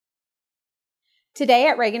Today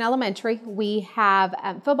at Reagan Elementary, we have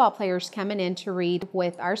football players coming in to read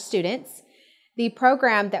with our students. The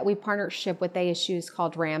program that we partnership with ASU is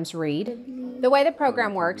called Rams Read. The way the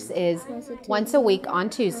program works is once a week on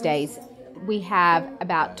Tuesdays, we have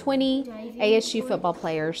about 20 ASU football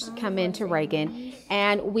players come into Reagan,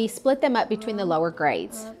 and we split them up between the lower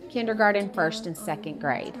grades, kindergarten, first, and second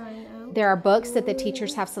grade. There are books that the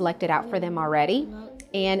teachers have selected out for them already,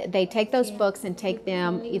 and they take those books and take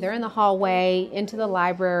them either in the hallway, into the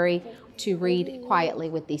library, to read quietly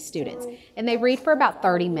with these students. And they read for about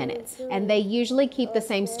 30 minutes, and they usually keep the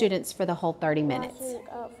same students for the whole 30 minutes.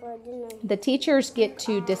 The teachers get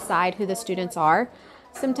to decide who the students are.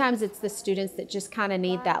 Sometimes it's the students that just kind of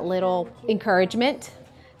need that little encouragement.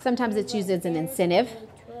 Sometimes it's used as an incentive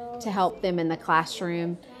to help them in the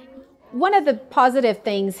classroom. One of the positive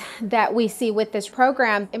things that we see with this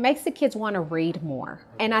program, it makes the kids want to read more.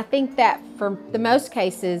 And I think that for the most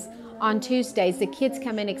cases, on Tuesdays, the kids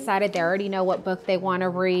come in excited. They already know what book they want to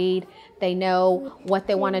read. They know what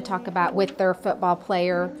they want to talk about with their football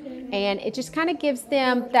player. And it just kind of gives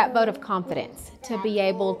them that vote of confidence to be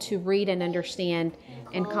able to read and understand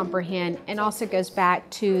and comprehend. And also goes back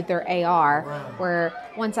to their AR, where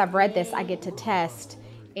once I've read this, I get to test.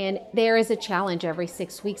 And there is a challenge every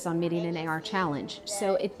 6 weeks on meeting an AR challenge.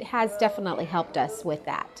 So it has definitely helped us with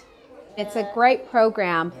that. It's a great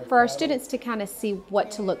program for our students to kind of see what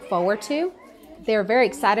to look forward to. They're very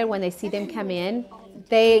excited when they see them come in.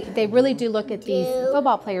 They really do look at these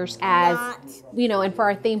football players as, and for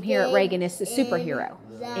our theme here at Reagan is the superhero.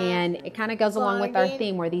 And it kind of goes along with our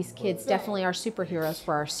theme where these kids definitely are superheroes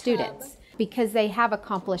for our students because they have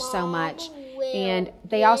accomplished so much. And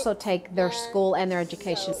they also take their school and their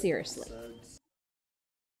education seriously.